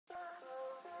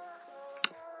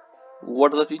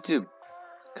What is up, YouTube?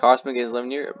 Cosmic Games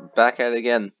 11 here, back at it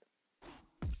again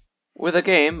with a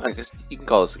game. I guess you can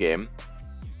call this a game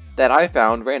that I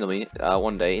found randomly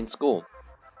one day in school.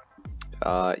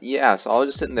 Yeah, so I was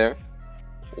just sitting there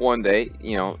one day,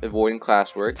 avoiding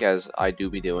classwork as I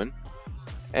do be doing,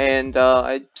 and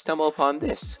I stumble upon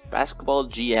this basketball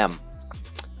GM.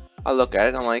 I look at it,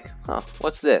 and I'm like, huh,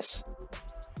 what's this?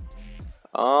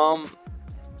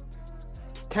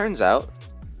 Turns out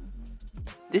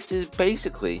this is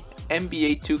basically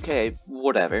NBA 2K,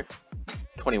 whatever,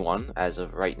 21 as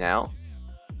of right now,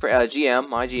 for GM,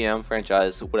 my GM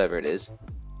franchise, whatever it is,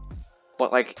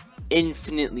 but like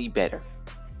infinitely better.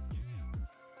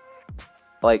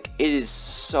 Like, it is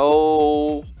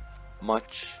so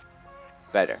much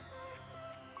better.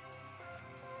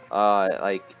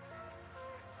 Like,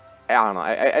 I don't know,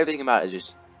 everything about it is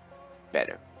just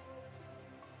better,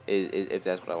 if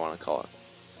that's what I want to call it.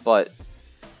 But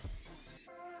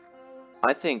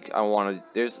I think I want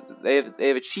to. They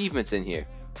have achievements in here.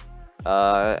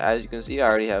 As you can see, I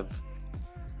already have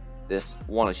this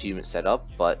one achievement set up,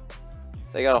 but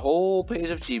they got a whole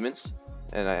page of achievements,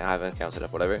 and I have an account set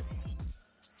up, whatever.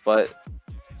 But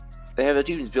they have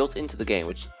achievements built into the game,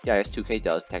 which yeah, I guess 2K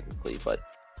does technically, but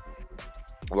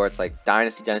where it's like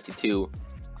Dynasty, Dynasty 2.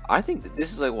 I think that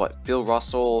this is like what Bill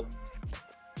Russell.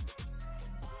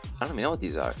 I don't even know what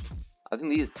these are. I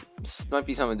think this might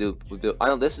be something to do with Bill. I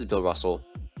know this is Bill Russell.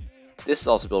 This is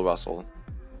also Bill Russell.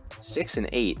 6 and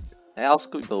 8. That also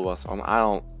could be Bill Russell. I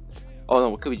don't. Oh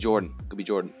no, it could be Jordan. Could be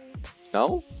Jordan.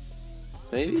 No?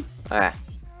 Maybe?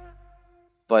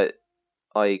 But,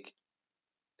 like,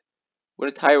 with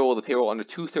a tie roll with a payroll under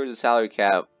 2/3 of salary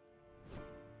cap,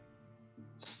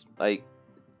 like,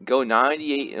 go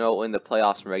 98-0 in the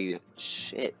playoffs from regular.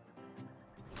 Shit.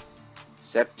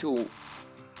 Step 2.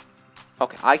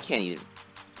 Okay, I can't even.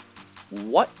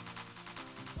 What?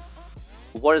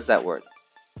 What is that word?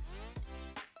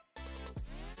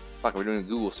 Fuck, we're doing a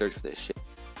Google search for this shit.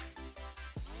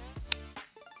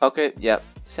 Okay, yep.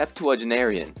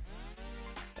 Septuagenarian.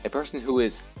 A person who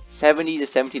is 70 to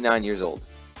 79 years old.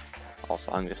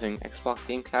 Also, I'm guessing Xbox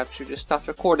Game Capture just stopped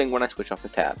recording when I switch off the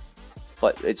tab.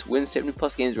 But it's win 70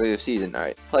 plus games regular season.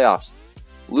 Alright, playoffs.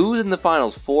 Lose in the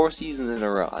finals 4 seasons in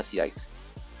a row. That's yikes.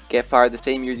 Get fired the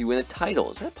same year you win the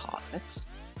title. Is that possible? That's...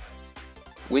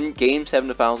 Win Game 7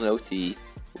 to finals in OT.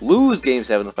 Lose Game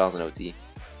 7 to finals in OT.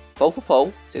 Fo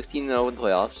 16-0 in the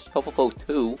playoffs. Fo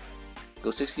 2. Go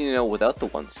 16-0 without the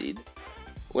 1 seed.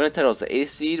 Win a title as the 8th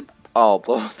seed. Oh,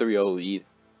 blow a 3-0 lead.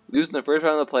 Lose in the first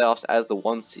round of the playoffs as the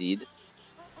 1 seed.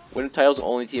 Win a title as the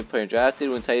only team player drafted.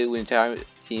 Win a title when the entire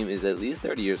team is at least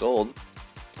 30 years old.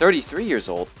 33 years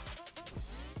old.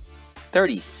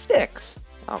 36.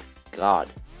 Oh,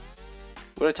 God.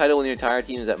 Win a title when your entire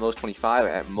team is at most 25.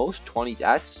 At most 20.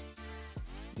 That's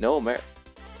no merit.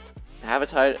 Win a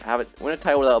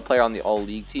title without a player on the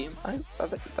all-league team.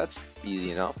 That's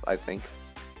easy enough, I think.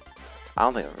 I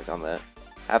don't think I've ever done that.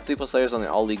 Have 3+ players on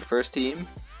the all-league first team.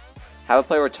 Have a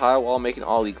player retire while making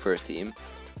all-league first team.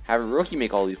 Have a rookie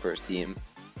make all-league first team.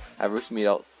 Have a rookie make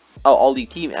all-league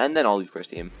team and then all-league first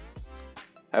team.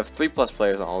 Have 3+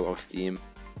 players on all-league team.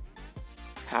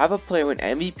 Have a player win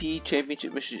MVP,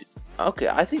 championship mission. Okay,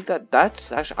 I think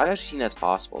that's actually, I've actually seen that's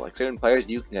possible. Like, certain players,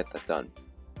 you can get that done.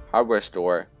 Hardware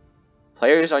store.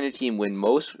 Players on your team win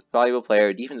most valuable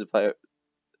player, defensive player,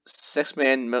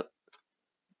 6-man.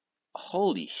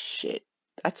 Holy shit.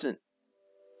 That's an.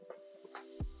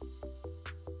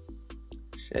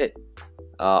 Shit.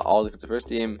 All look at the first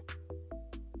team.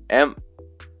 Bro,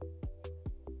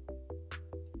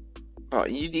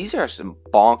 these are some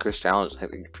bonkers challenges.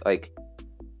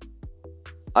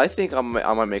 I think I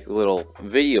might make a little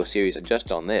video series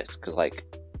just on this, cause like,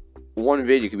 one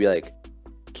video could be like,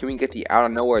 can we get the out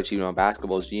of nowhere achievement on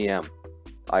basketball GM?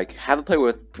 Like, have a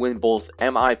player win both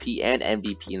MIP and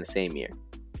MVP in the same year.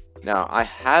 Now, I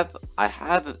have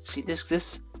seen this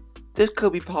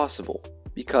could be possible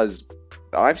because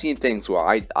I've seen things where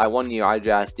I 1 year I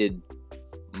drafted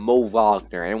Mo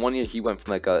Wagner, and 1 year he went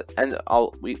from like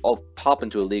I'll pop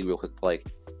into a league real quick, like.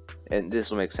 And this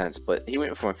will make sense, but he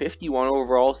went from a 51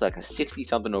 overall to like a 60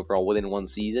 something overall within 1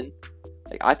 season.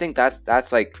 Like, I think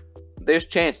that's like, there's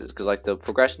chances, because like the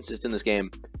progression system in this game,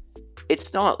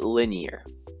 it's not linear.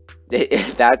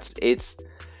 It's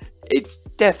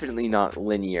definitely not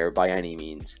linear by any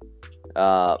means.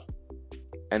 And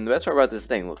the best part about this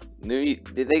thing, look, they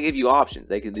give you options.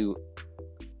 They give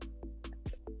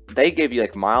you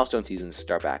like milestone seasons to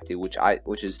start back to, which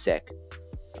is sick.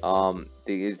 You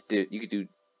could do.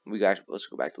 Let's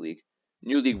go back to league.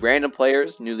 New league random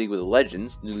players, new league with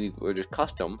legends, new league or just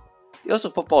custom, They also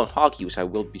have football and hockey, which I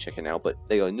will be checking out. But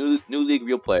they go new league,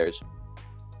 real players.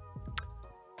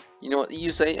 You know what?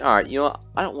 You say, all right. You know what?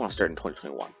 I don't want to start in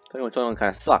 2021. 2021 kind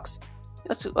of sucks.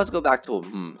 Let's go back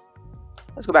to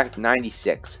Let's go back to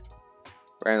 '96.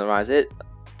 Randomize it.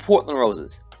 Portland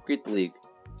Roses. Create the league.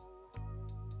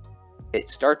 It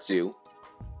starts you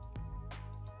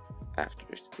after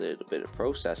just a little bit of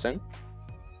processing.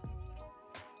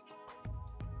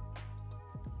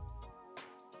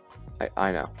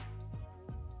 I know.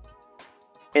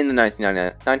 In the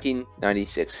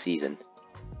 1996 season.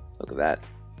 Look at that.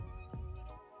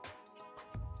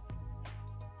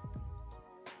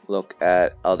 Look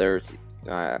at other,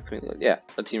 the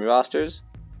team rosters.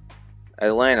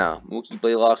 Atlanta, Mookie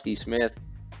Blaylock, Steve Smith.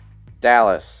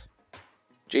 Dallas,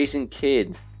 Jason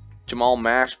Kidd, Jamal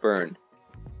Mashburn,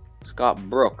 Scott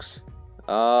Brooks.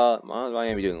 What am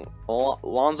I doing?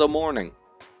 Alonzo Mourning.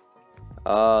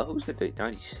 Who's good date?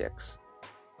 96.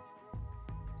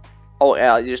 Oh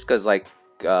yeah, just because like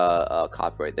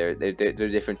copyright. They're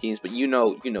different teams, but you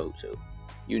know who's who.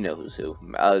 You know who's who.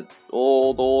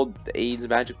 Old AIDS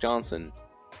Magic Johnson.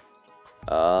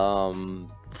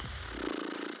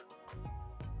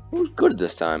 Who's good at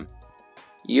this time?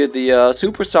 You had the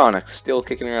Supersonics still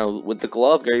kicking around with the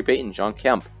glove. Gary Payton, John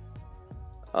Kemp.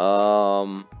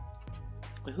 Who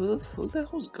the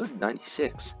hell's good?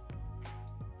 96.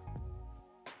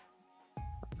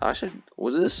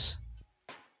 Was this?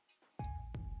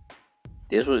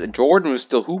 This was Jordan was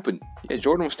still hooping. Yeah,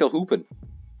 Jordan was still hooping.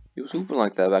 He was hooping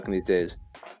like that back in these days.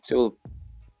 Still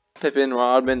Pippen,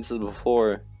 Rodman, this is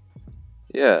before.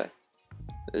 Yeah.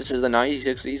 This is the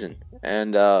 96 season.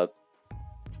 And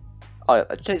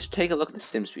let's take a look at the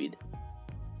sim speed.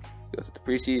 Go through the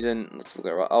preseason. Let's look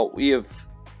at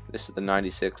this is the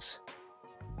 96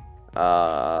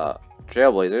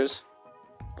 Trailblazers.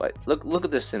 But look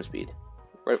at this sim speed.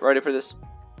 Ready for this?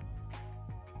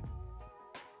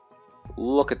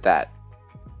 Look at that.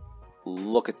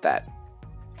 Look at that.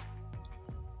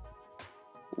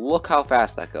 Look how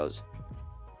fast that goes.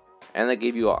 And they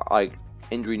gave you like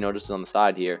injury notices on the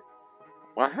side here.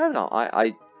 When I had it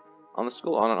on the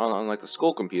school on like the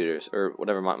school computers or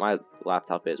whatever my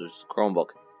laptop is, which is a Chromebook.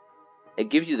 It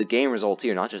gives you the game results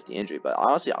here, not just the injury. But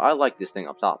honestly, I like this thing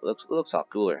up top. It looks a lot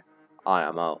cooler.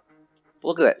 IMO. But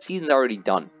look at that. Season's already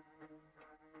done.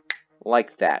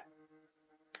 Like that.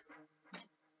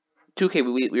 2K,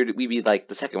 we'd be like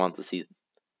the second month of the season.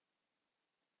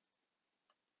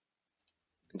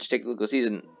 Just take a look at the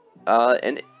season.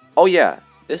 And oh yeah,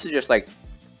 this is just like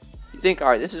you think. All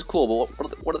right, this is cool,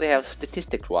 but what do they have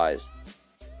statistics wise?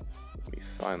 Let me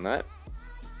find that.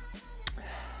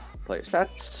 Player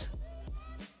stats.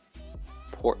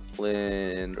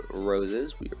 Portland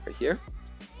Roses. We are right here.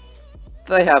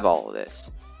 They have all of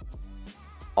this.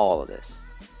 All of this.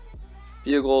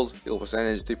 Field goals, field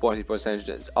percentage, 3-point percentage,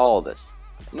 it's all of this.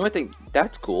 You know what I think?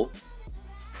 That's cool.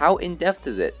 How in depth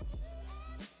is it?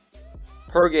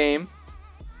 Per game,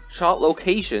 shot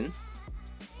location,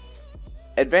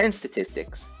 advanced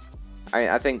statistics.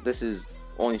 I think this is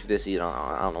only for this season.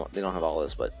 I don't know. They don't have all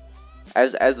this, but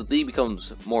as the league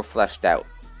becomes more fleshed out,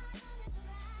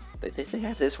 they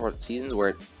have this for seasons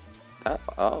where that's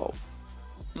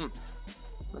kind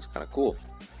of cool.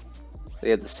 They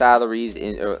have the salaries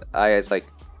in. It's like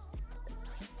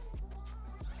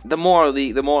the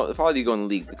farther you go in the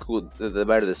league, the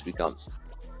better this becomes.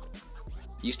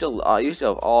 You still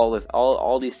have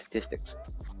all these statistics.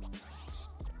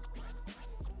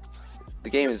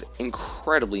 The game is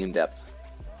incredibly in depth,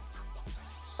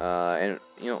 and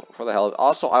for the hell of it.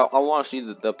 Also, I want to see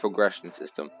the progression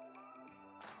system.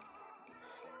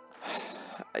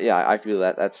 Yeah, I feel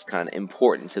that's kind of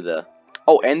important to the.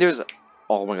 Oh, and there's.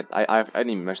 Oh my god, I didn't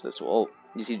even mention this. Well,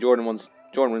 you see Jordan wins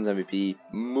MVP.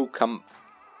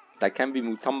 That can be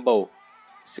Mutombo,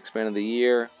 6th man of the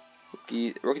year.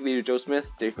 Rookie leader Joe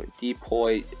Smith,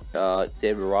 Depoy,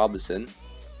 David Robinson.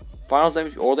 Finals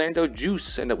MVP Orlando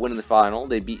Juice ended up winning the final.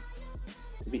 They beat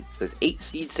it says 8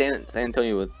 seed San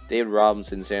Antonio with David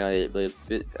Robinson,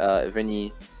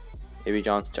 Vinny, Avery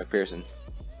Johnson, Chuck Pearson.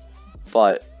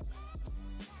 But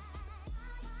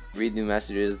read new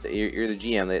messages. You're the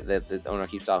GM. That the owner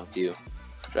keeps talking to you.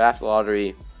 Draft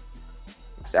lottery,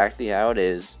 exactly how it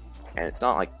is, and it's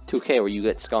not like 2K where you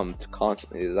get scummed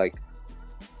constantly. Like,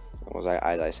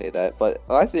 I say that, but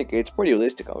I think it's pretty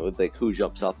realistic with like who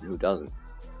jumps up and who doesn't.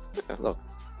 Look,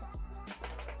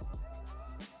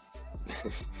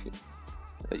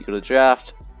 you go to the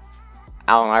draft.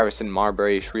 Allen Iverson,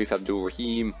 Marbury, Sharif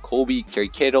Abdul-Rahim, Kobe, Kerry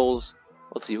Kittles.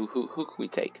 Let's see who can we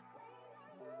take.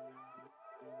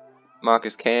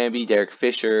 Marcus Camby, Derek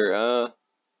Fisher,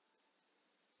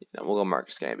 we'll go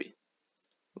Marcus Camby.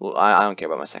 Well, I don't care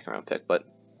about my second round pick, but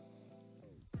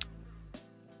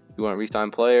you want to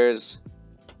re-sign players?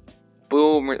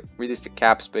 Boom, release the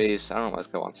cap space. I don't know why this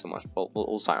guy wants so much, but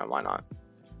we'll sign him. Why not?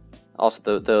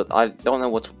 Also, I don't know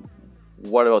what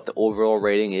about the overall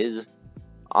rating is.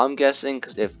 I'm guessing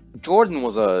because if Jordan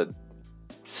was a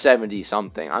 70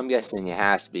 something, I'm guessing it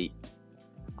has to be.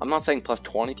 I'm not saying plus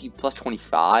 20, plus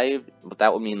 25, but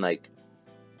that would mean like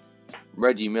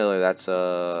Reggie Miller. That's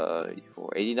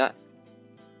 84, 89.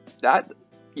 That,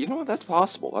 you know what? That's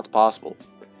possible. That's possible.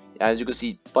 As you can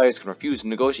see, players can refuse to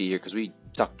negotiate here because we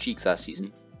sucked cheeks last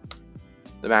season.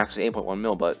 The max is 8.1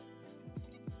 mil, but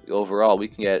overall we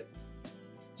can get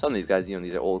some of these guys. You know,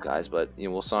 these are old guys, but you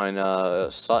know, we'll sign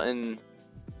Sutton.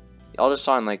 I'll just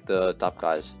sign like the top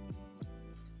guys.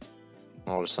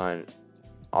 I'm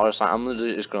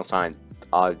literally just gonna sign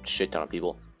a shit ton of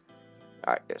people.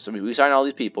 All right, so we signed all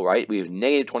these people, right? We have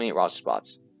negative 28 roster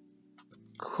spots.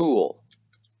 Cool.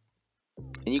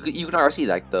 And you can already see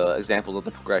like the examples of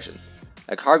the progression.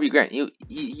 Like Harvey Grant,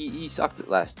 he sucked it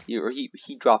last year, or he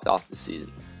dropped off this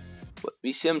season. But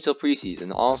we see him until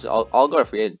preseason. Honestly, I'll go to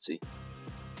free agency.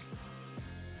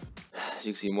 As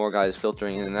you can see, more guys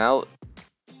filtering in and out.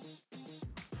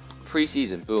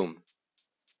 Preseason, boom.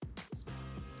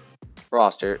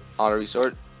 Roster, auto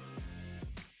resort.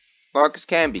 Marcus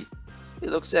Camby, he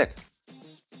looks sick.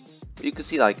 But you can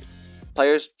see like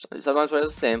players sometimes play the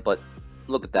same, but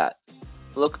look at that.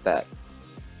 Look at that.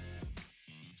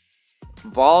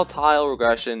 Volatile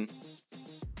regression.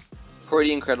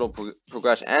 Pretty incredible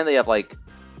progression. And they have like,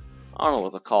 I don't know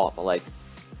what to call it, but like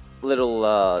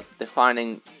little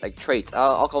defining like traits.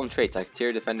 I'll call them traits, like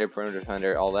tier defender, perimeter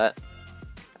defender, all that.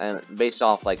 And based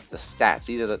off like the stats.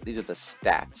 These are the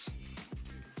stats.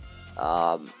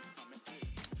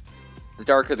 The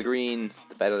darker the green,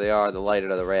 the better they are, the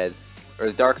lighter the red. Or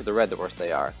the darker the red, the worse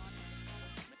they are.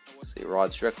 Let's see,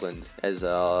 Rod Strickland as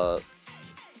a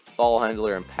ball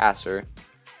handler and passer.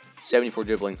 74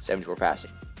 dribbling, 74 passing.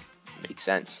 Makes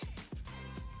sense.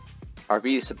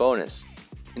 Arvydas Sabonis,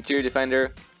 interior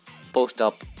defender, post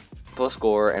up, post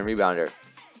scorer, and rebounder.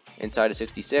 Inside of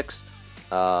 66,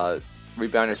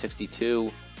 rebounder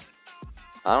 62.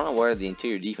 I don't know where the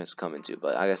interior defense will come into,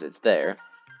 but I guess it's there.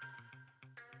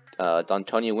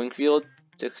 D'Antonio Wingfield,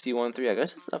 61-3. I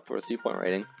guess it's enough for a 3-point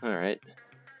rating. Alright.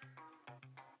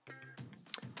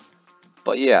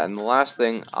 But yeah, and the last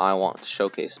thing I want to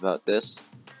showcase about this,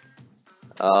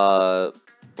 where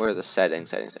are the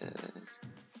settings?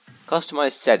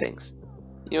 Customize settings.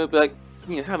 You know, it'd be like,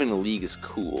 you know, having a league is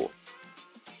cool,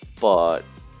 but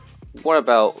what if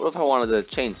I wanted to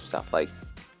change some stuff, like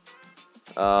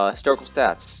historical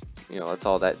stats? You know, that's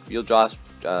all that. Real draft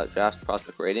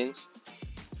prospect ratings.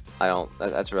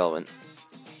 That's irrelevant.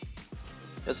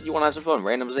 Just you want to have some fun.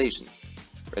 Randomization.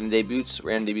 Random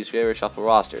debuts favor, shuffle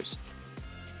rosters.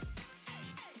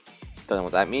 Don't know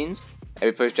what that means.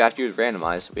 Every first draft year is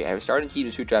randomized. We have starting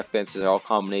teams, 2 draft picks, are all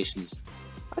combinations.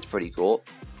 That's pretty cool.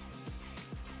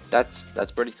 That's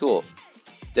pretty cool.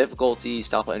 Difficulty,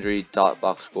 stop injury, dot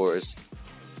box scores.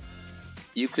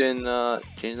 You can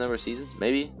change the number of seasons,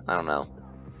 maybe? I don't know.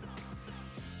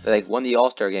 But like when the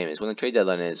All-Star game is, when the trade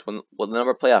deadline is, what the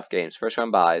number of playoff games, first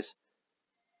round buys.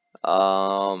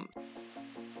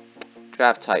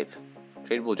 Draft type.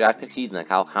 Tradable draft pick season, like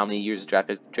how many years the draft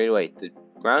pick trade away. The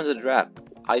rounds of the draft.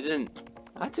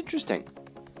 That's interesting.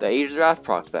 The age of draft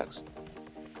prospects.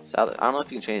 So I don't know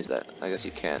if you can change that. I guess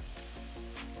you can.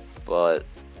 But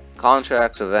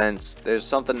contracts, events,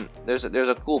 there's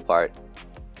a cool part.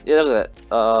 Yeah, look at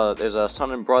that. There's a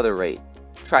son and brother rate.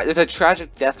 There's a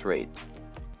tragic death rate.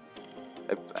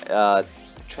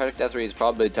 Tragic death rate is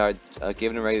probably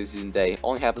given a regular season day.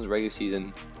 Only happens regular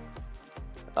season.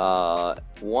 1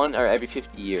 or every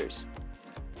 50 years.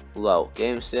 Low.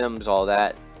 Game sims, all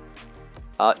that.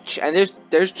 And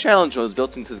there's challenge modes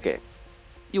built into the game.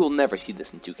 You will never see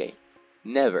this in 2K.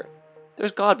 Never.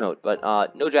 There's God mode, but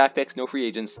no draft picks, no free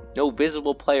agents, no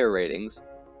visible player ratings.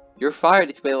 You're fired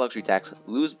if you pay the luxury tax.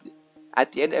 Lose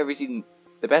at the end of every season.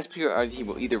 The best player on the team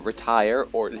will either retire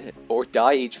or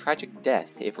die a tragic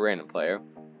death if a random player.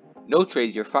 No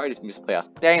trades. You're fired if you miss the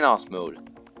playoffs. Thanos mode.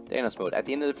 Thanos mode. At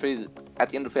the end of the phase, at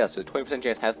the end of the playoffs, there's a 20%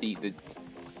 chance to have the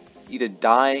either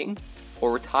dying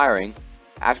or retiring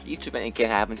after each event. It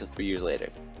can't happen until 3 years later.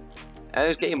 And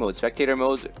there's game mode. Spectator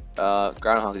modes.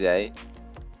 Groundhog Day.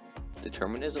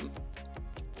 Determinism.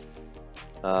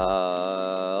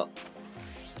 Oh,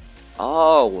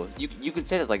 you could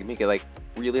say that, like, make it like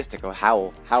realistic of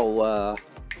how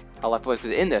life was.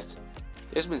 Because in this,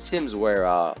 there's been sims where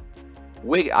I've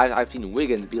seen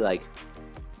Wiggins be like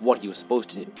what he was supposed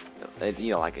to do.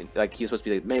 You know, like he was supposed to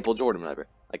be like Maple Jordan, whatever.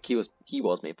 Like he was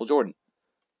Maple Jordan.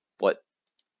 But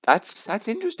that's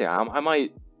interesting. I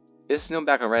might. This is no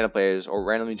back on random players or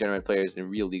randomly generated players in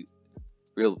real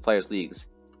players leagues.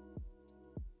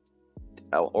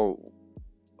 Or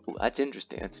that's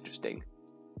interesting. That's interesting.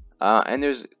 And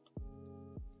there's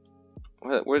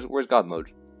where's God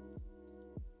mode?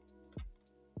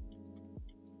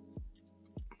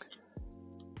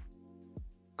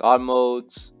 God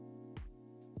modes.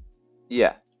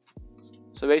 Yeah.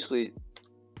 So basically,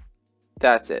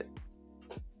 that's it.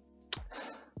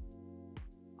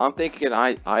 I'm thinking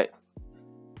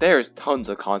there's tons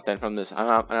of content from this, and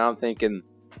I'm thinking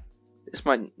this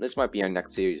might be our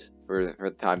next series for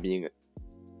the time being.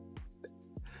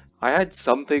 I had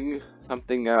something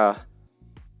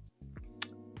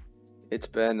it's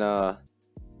been I'm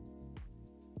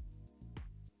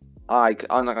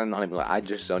not even I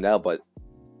just zoned out, but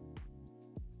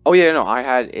oh yeah, no, I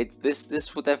had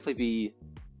this would definitely be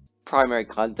primary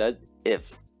content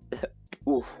if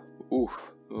oh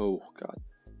god,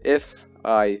 if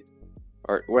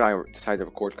or when I decide to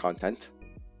record content,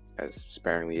 as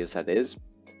sparingly as that is,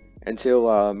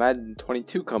 until Madden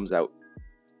 22 comes out,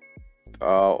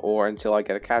 or until I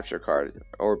get a capture card,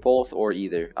 or both, or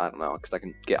either. I don't know, because I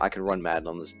can run Madden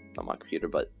on my computer,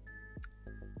 but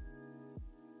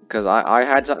because I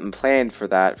had something planned for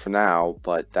that for now,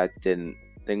 but that didn't.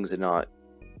 Things did not.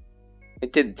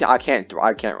 It did. I can't.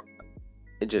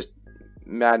 It just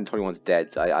Madden 21's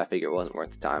dead, so I figured it wasn't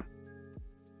worth the time.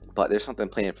 But there's something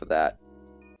planned for that.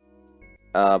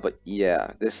 But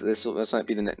yeah, this might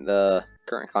be the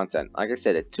current content. Like I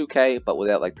said, it's 2K, but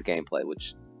without like the gameplay,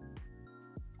 which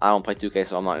I don't play 2K,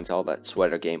 so I'm not into all that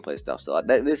sweater gameplay stuff. So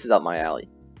this is up my alley.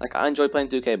 Like I enjoy playing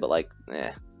 2K, but like,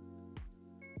 eh.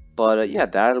 But yeah,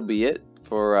 that'll be it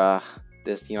for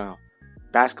this,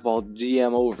 basketball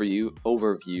GM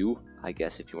overview, I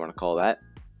guess, if you want to call that.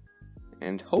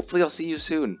 And hopefully I'll see you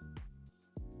soon.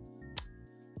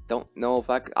 Don't know if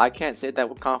I can't say that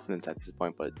with confidence at this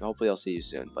point, but hopefully I'll see you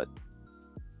soon. But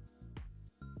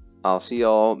I'll see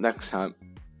y'all next time.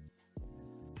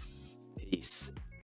 Peace.